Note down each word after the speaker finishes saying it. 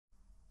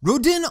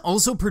Rodin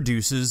also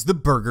produces the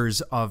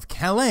Burgers of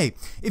Calais.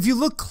 If you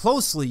look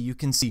closely, you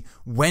can see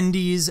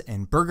Wendy's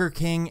and Burger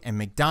King and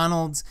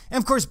McDonald's. And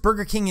of course,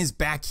 Burger King is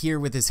back here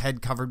with his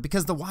head covered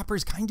because the Whopper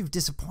is kind of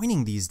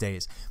disappointing these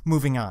days.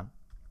 Moving on.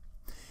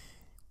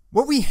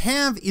 What we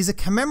have is a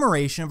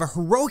commemoration of a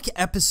heroic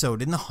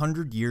episode in the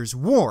 100 Years'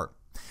 War.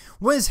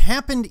 What has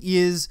happened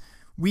is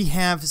we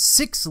have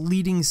 6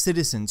 leading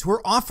citizens who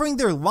are offering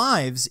their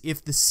lives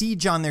if the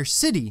siege on their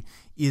city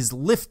is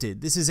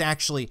lifted. This is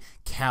actually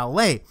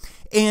Calais.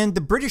 And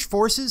the British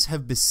forces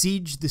have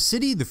besieged the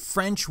city. The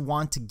French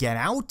want to get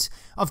out.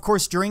 Of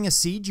course, during a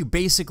siege, you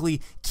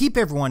basically keep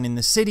everyone in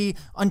the city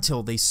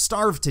until they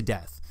starve to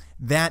death.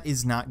 That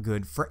is not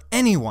good for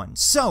anyone.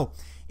 So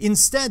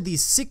instead,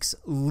 these 6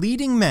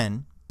 leading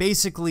men,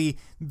 basically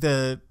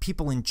the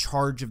people in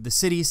charge of the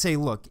city, say,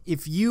 look,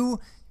 if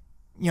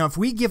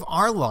we give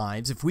our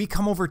lives, if we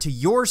come over to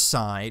your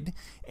side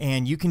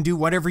and you can do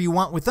whatever you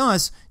want with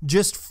us,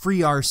 just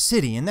free our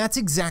city. And that's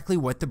exactly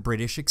what the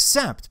British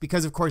accept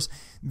because, of course,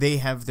 they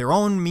have their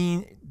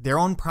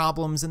own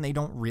problems and they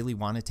don't really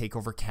want to take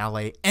over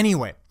Calais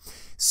anyway.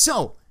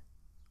 So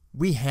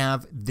we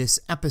have this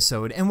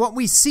episode, and what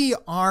we see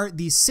are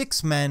these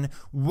 6 men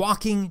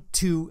walking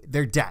to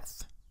their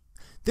death.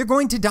 They're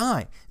going to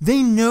die.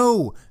 They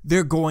know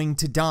they're going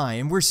to die,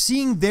 and we're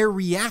seeing their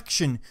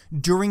reaction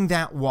during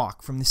that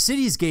walk from the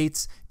city's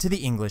gates to the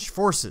English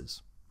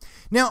forces.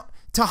 Now,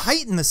 to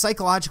heighten the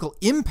psychological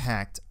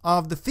impact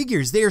of the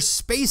figures, they are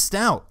spaced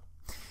out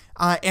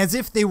as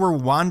if they were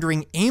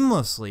wandering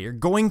aimlessly or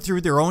going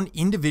through their own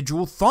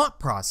individual thought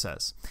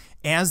process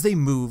as they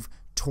move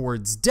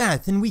towards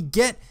death, and we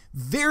get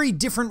very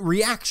different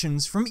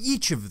reactions from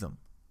each of them.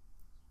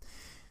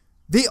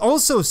 They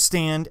also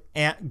stand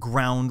at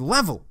ground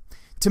level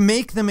to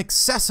make them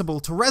accessible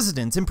to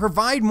residents and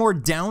provide more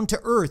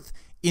down-to-earth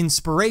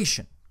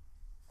inspiration.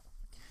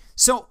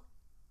 So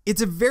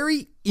it's a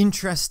very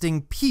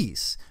interesting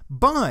piece,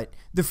 but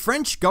the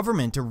French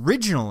government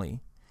originally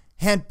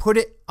had put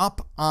it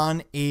up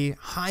on a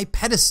high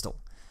pedestal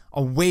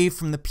away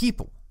from the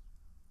people.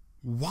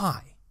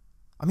 Why?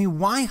 I mean,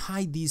 why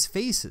hide these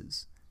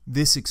faces,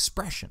 this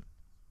expression?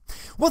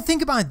 Well,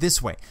 think about it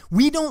this way.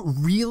 We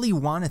don't really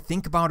want to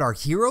think about our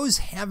heroes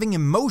having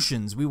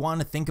emotions. We want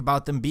to think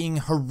about them being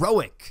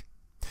heroic.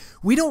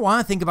 We don't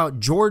want to think about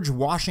George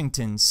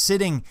Washington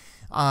sitting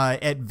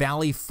at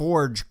Valley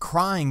Forge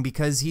crying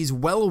because he's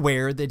well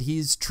aware that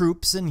his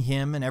troops and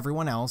him and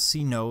everyone else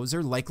he knows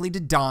are likely to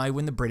die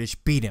when the British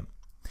beat him.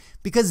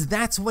 Because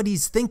that's what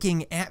he's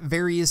thinking at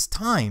various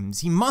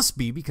times. He must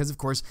be because, of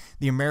course,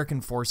 the American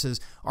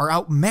forces are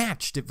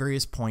outmatched at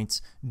various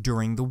points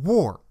during the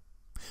war.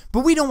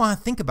 But we don't want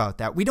to think about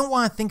that. We don't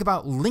want to think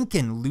about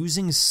Lincoln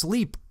losing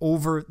sleep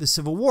over the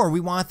Civil War. We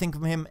want to think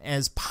of him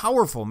as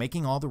powerful,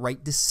 making all the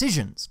right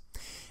decisions.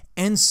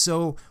 And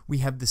so we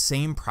have the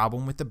same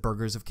problem with the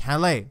Burgers of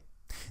Calais.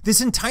 This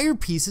entire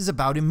piece is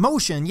about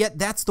emotion, yet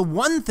that's the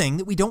one thing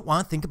that we don't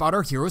want to think about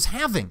our heroes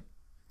having.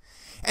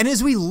 And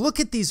as we look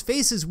at these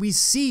faces, we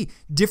see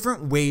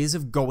different ways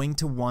of going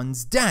to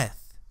one's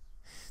death.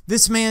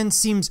 This man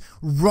seems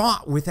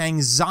wrought with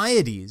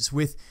anxieties,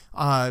 with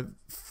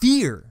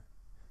fear.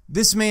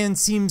 This man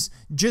seems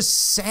just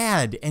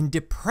sad and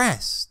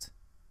depressed.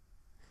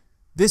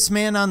 This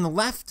man on the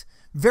left,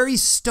 very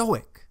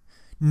stoic,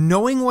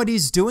 knowing what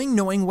he's doing,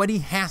 knowing what he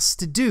has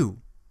to do.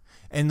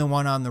 And the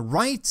one on the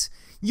right,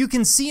 you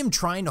can see him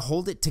trying to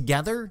hold it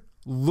together,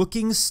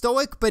 looking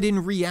stoic, but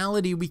in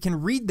reality, we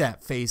can read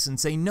that face and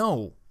say,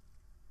 no,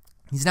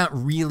 he's not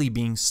really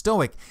being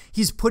stoic.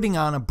 He's putting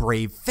on a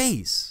brave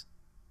face.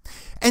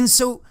 And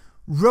so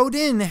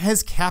Rodin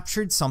has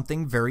captured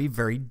something very,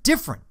 very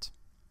different.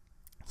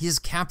 He has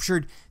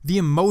captured the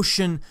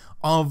emotion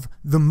of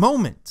the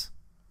moment.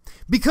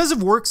 Because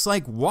of works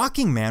like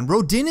Walking Man,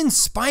 Rodin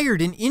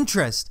inspired an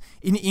interest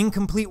in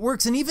incomplete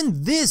works, and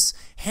even this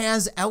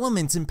has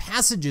elements and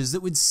passages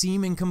that would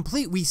seem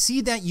incomplete. We see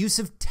that use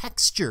of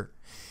texture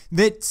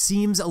that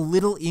seems a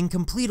little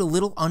incomplete, a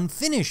little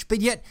unfinished,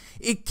 but yet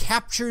it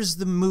captures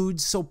the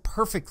mood so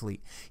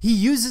perfectly. He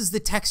uses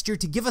the texture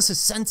to give us a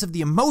sense of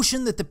the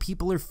emotion that the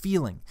people are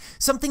feeling.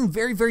 Something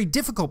very, very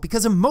difficult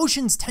because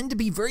emotions tend to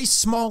be very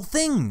small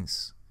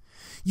things.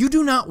 You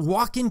do not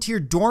walk into your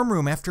dorm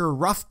room after a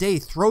rough day,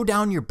 throw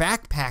down your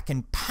backpack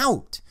and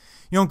pout.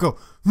 You don't go,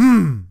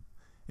 and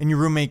your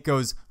roommate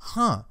goes,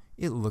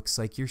 it looks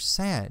like you're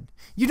sad.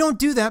 You don't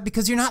do that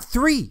because you're not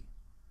 3.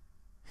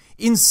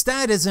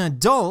 Instead, as an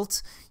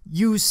adult,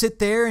 you sit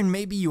there and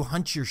maybe you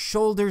hunch your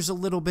shoulders a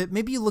little bit.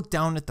 Maybe you look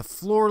down at the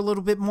floor a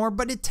little bit more,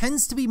 but it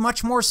tends to be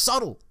much more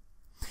subtle.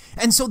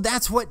 And so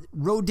that's what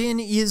Rodin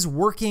is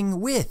working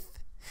with.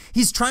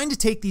 He's trying to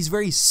take these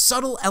very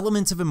subtle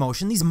elements of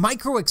emotion, these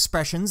micro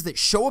expressions that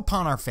show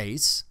upon our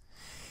face,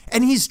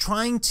 and he's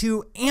trying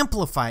to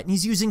amplify it, and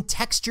he's using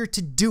texture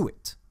to do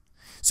it.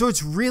 So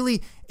it's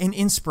really an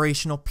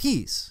inspirational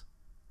piece.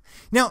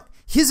 Now,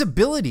 his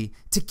ability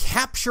to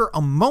capture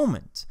a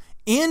moment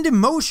and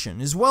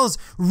emotion, as well as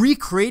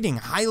recreating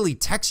highly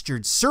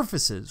textured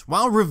surfaces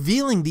while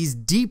revealing these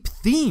deep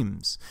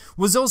themes,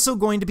 was also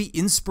going to be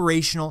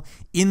inspirational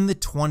in the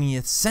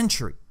 20th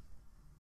century.